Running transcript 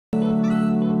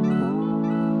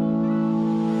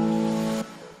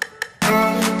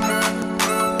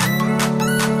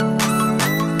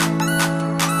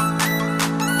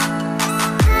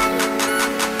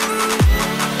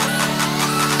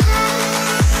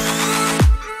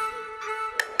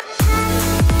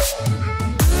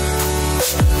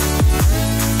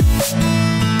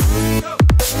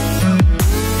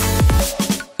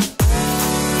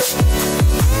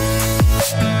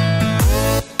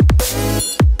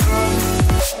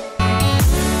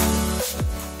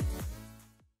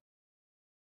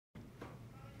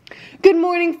Good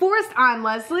morning, Forest. I'm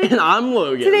Leslie. And I'm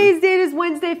Logan. Today's date is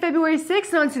Wednesday, February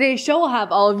 6th, and on today's show we'll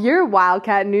have all of your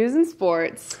Wildcat news and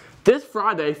sports. This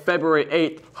Friday, February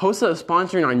 8th, HOSA is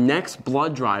sponsoring our next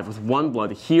blood drive with One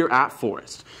Blood here at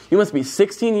Forest. You must be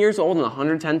 16 years old and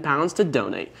 110 pounds to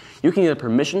donate. You can get a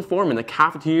permission form in the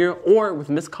cafeteria or with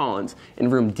Miss Collins in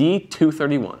room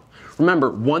D231.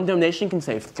 Remember, one donation can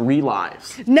save 3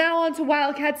 lives. Now on to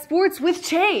Wildcat Sports with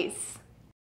Chase.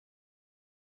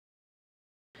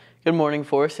 Good morning,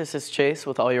 Forest. This is Chase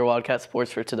with all your Wildcat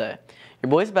sports for today.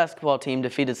 Your boys basketball team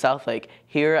defeated Southlake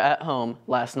here at home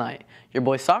last night. Your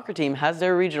boys soccer team has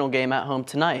their regional game at home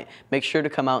tonight. Make sure to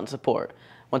come out and support.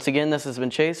 Once again, this has been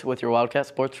Chase with your Wildcat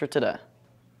sports for today.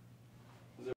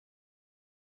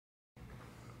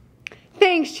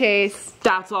 Thanks, Chase.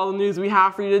 That's all the news we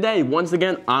have for you today. Once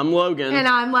again, I'm Logan. And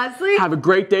I'm Leslie. Have a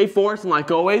great day, Forest, and like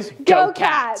always, Go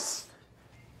Cats!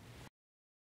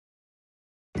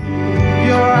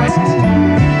 Your eyes